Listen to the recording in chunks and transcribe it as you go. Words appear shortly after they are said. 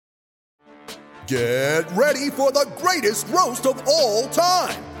Get ready for the greatest roast of all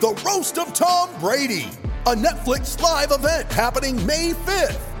time, the Roast of Tom Brady, a Netflix live event happening May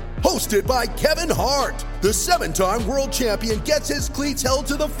 5th. Hosted by Kevin Hart, the 7-time world champion gets his cleats held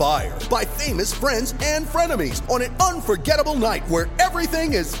to the fire by famous friends and frenemies on an unforgettable night where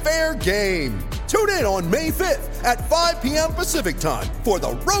everything is fair game. Tune in on May 5th at 5 p.m. Pacific time for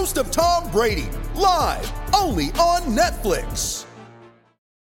the Roast of Tom Brady, live only on Netflix.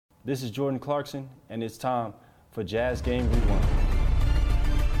 This is Jordan Clarkson, and it's time for Jazz Game Rewind.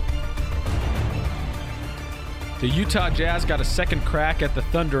 The Utah Jazz got a second crack at the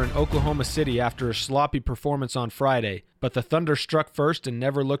Thunder in Oklahoma City after a sloppy performance on Friday, but the Thunder struck first and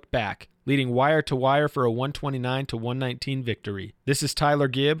never looked back, leading wire to wire for a 129-119 victory. This is Tyler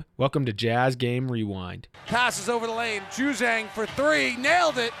Gibb. Welcome to Jazz Game Rewind. Passes over the lane. Juzang for three.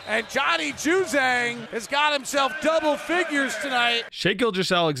 Nailed it. And Johnny Juzang has got himself double figures tonight. Shai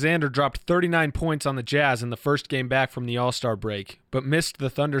Gilgeous-Alexander dropped 39 points on the Jazz in the first game back from the All-Star break, but missed the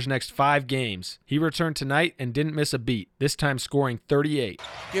Thunder's next 5 games. He returned tonight and didn't miss a beat, this time scoring 38.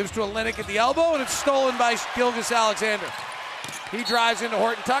 Gives to Olynyk at the elbow, and it's stolen by Gilgeous-Alexander. He drives into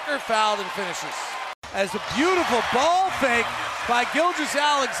Horton Tucker, fouled and finishes. As a beautiful ball fake by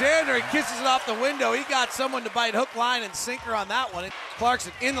Gilgeous-Alexander, he kisses it off the window. He got someone to bite hook, line, and sinker on that one.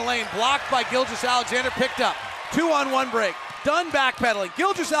 Clarkson in the lane, blocked by Gilgeous-Alexander, picked up. 2-on-1 break. Done backpedaling.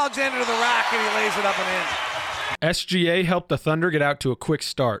 Gilgeous-Alexander to the rack, and he lays it up and in. SGA helped the Thunder get out to a quick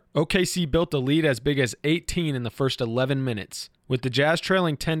start. OKC built a lead as big as 18 in the first 11 minutes. With the Jazz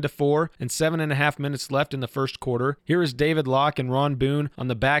trailing 10-4 and 7.5 minutes left in the first quarter, here is David Locke and Ron Boone on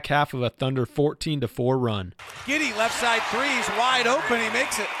the back half of a Thunder 14-4 run. Giddey, left side threes, wide open, he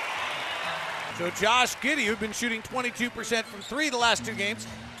makes it. So Josh Giddey, who'd been shooting 22% from three the last 2 games,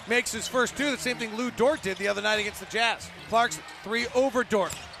 makes his first 2. The same thing Lou Dort did the other night against the Jazz. Clarkson, 3 over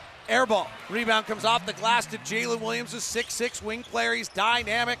Dort. Air ball. Rebound comes off the glass to Jalen Williams, a 6'6 wing player. He's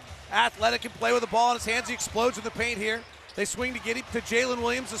dynamic, athletic, can play with the ball in his hands. He explodes in the paint here. They swing to Giddey to Jalen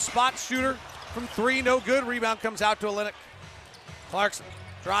Williams, a spot shooter from 3, no good. Rebound comes out to Olynyk. Clarkson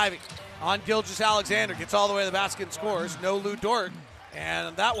driving on Gilgeous-Alexander, gets all the way to the basket and scores. No Lou Dort.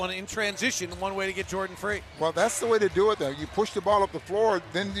 And that one in transition, one way to get Jordan free. Well, that's the way to do it, though. You push the ball up the floor,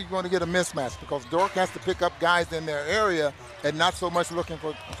 then you're going to get a mismatch because Dort has to pick up guys in their area and not so much looking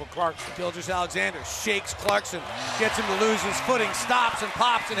for Clarkson. Gilgeous-Alexander shakes Clarkson, gets him to lose his footing, stops and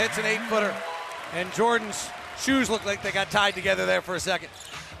pops and hits an 8-footer. And Jordan's shoes look like they got tied together there for a second.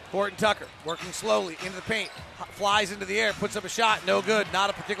 Horton Tucker working slowly into the paint, flies into the air, puts up a shot, no good. Not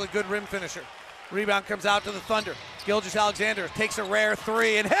a particularly good rim finisher. Rebound comes out to the Thunder. Gilgeous-Alexander takes a rare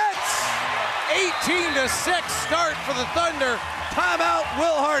 3 and hits! 18-6 start for the Thunder. Timeout,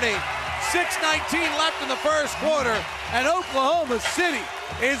 Will Hardy. 6:19 left in the first quarter, and Oklahoma City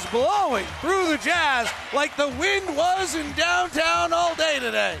is blowing through the Jazz like the wind was in downtown all day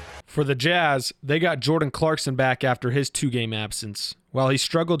today. For the Jazz, they got Jordan Clarkson back after his 2-game absence. While he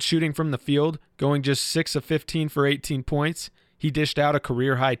struggled shooting from the field, going just 6 of 15 for 18 points, he dished out a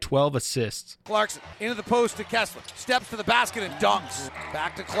career-high 12 assists. Clarkson into the post to Kessler. Steps to the basket and dunks.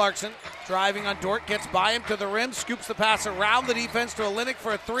 Back to Clarkson. Driving on Dort. Gets by him to the rim. Scoops the pass around the defense to Olynyk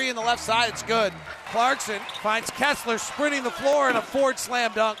for a 3 in the left side. It's good. Clarkson finds Kessler sprinting the floor and a forward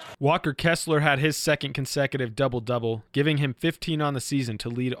slam dunk. Walker Kessler had his second consecutive double-double, giving him 15 on the season to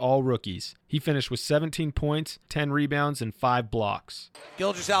lead all rookies. He finished with 17 points, 10 rebounds, and 5 blocks.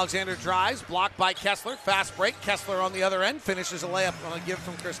 Gilgeous-Alexander drives, blocked by Kessler. Fast break. Kessler on the other end finishes a layup on a give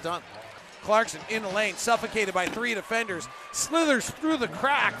from Chris Dunn. Clarkson in the lane, suffocated by 3 defenders. Slithers through the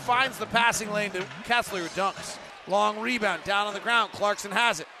crack, finds the passing lane to Kessler, who dunks. Long rebound, down on the ground. Clarkson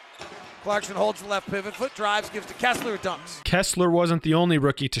has it. Clarkson holds the left pivot foot, drives, gives to Kessler, who dunks. Kessler wasn't the only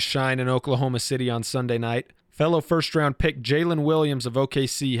rookie to shine in Oklahoma City on Sunday night. Fellow first-round pick Jalen Williams of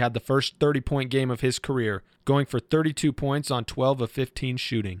OKC had the first 30-point game of his career, going for 32 points on 12 of 15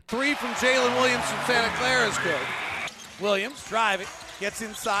 shooting. 3 from Jalen Williams from Santa Clara is good. Williams driving, gets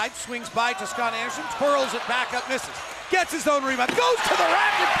inside, swings by to Scott Anderson, twirls it back up, misses. Gets his own rebound, goes to the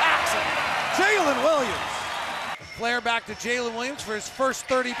rack and packs it. Jalen Williams. Flare back to Jalen Williams for his first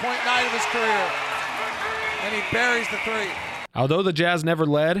 30-point night of his career. And he buries the 3. Although the Jazz never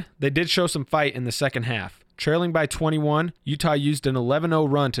led, they did show some fight in the second half. Trailing by 21, Utah used an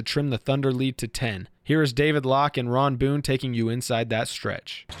 11-0 run to trim the Thunder lead to 10. Here is David Locke and Ron Boone taking you inside that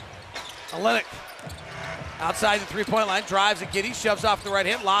stretch. Olynyk outside the three-point line, drives at Giddey, shoves off the right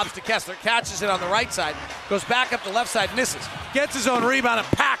hand, lobs to Kessler, catches it on the right side, goes back up the left side, misses, gets his own rebound and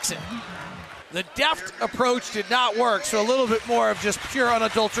packs it. The deft approach did not work, so a little bit more of just pure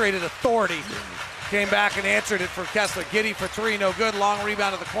unadulterated authority Came back and answered it for Kessler. Giddey for three, no good. Long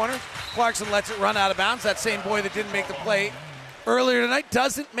rebound to the corner. Clarkson lets it run out of bounds. That same boy that didn't make the play earlier tonight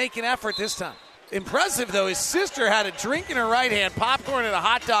doesn't make an effort this time. Impressive, though, his sister had a drink in her right hand, popcorn and a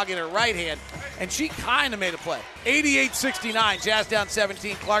hot dog in her right hand, and she kind of made a play. 88-69, Jazz down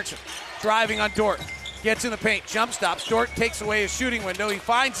 17. Clarkson driving on Dort. Gets in the paint, jump stops. Dort takes away his shooting window. He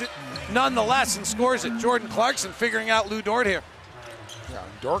finds it nonetheless and scores it. Jordan Clarkson figuring out Lou Dort here. Yeah,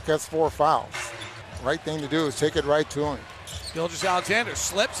 Dort has 4 fouls. Right thing to do is take it right to him. Gilgeous-Alexander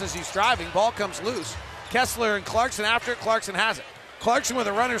slips as he's driving. Ball comes loose. Kessler and Clarkson after it. Clarkson has it. Clarkson with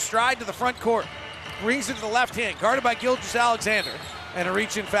a runner's stride to the front court. Brings it to the left hand. Guarded by Gilgeous-Alexander. And a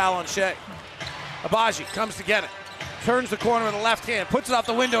reach-in foul on Shea. Agbaji comes to get it. Turns the corner with the left hand. Puts it off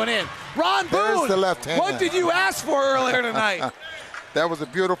the window and in. Ron Boone! There's the left hand. What did you ask for earlier tonight? That was a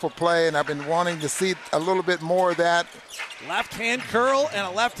beautiful play, and I've been wanting to see a little bit more of that. Left hand curl and a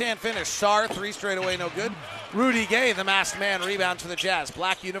left hand finish. Sarr, 3 straight away, no good. Rudy Gay, the masked man, rebounds for the Jazz.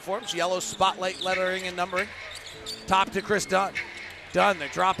 Black uniforms, yellow spotlight lettering and numbering. Top to Chris Dunn. Dunn, they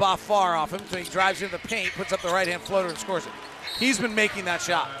drop off far off him, so he drives into the paint, puts up the right hand floater and scores it. He's been making that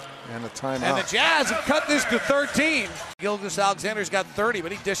shot. And a timeout. And the Jazz have cut this to 13. Gilgeous-Alexander's got 30,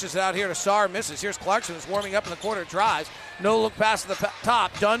 but he dishes it out here to Sarr, misses. Here's Clarkson, who's warming up in the corner, drives. No look pass to the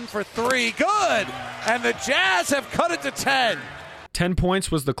top. Done for 3. Good! And the Jazz have cut it to 10. 10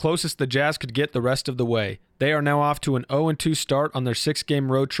 points was the closest the Jazz could get the rest of the way. They are now off to an 0-2 start on their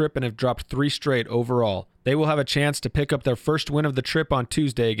 6-game road trip and have dropped 3 straight overall. They will have a chance to pick up their first win of the trip on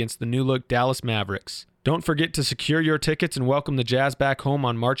Tuesday against the new-look Dallas Mavericks. Don't forget to secure your tickets and welcome the Jazz back home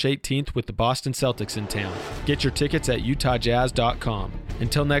on March 18th with the Boston Celtics in town. Get your tickets at utahjazz.com.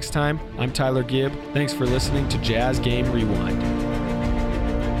 Until next time, I'm Tyler Gibb. Thanks for listening to Jazz Game Rewind.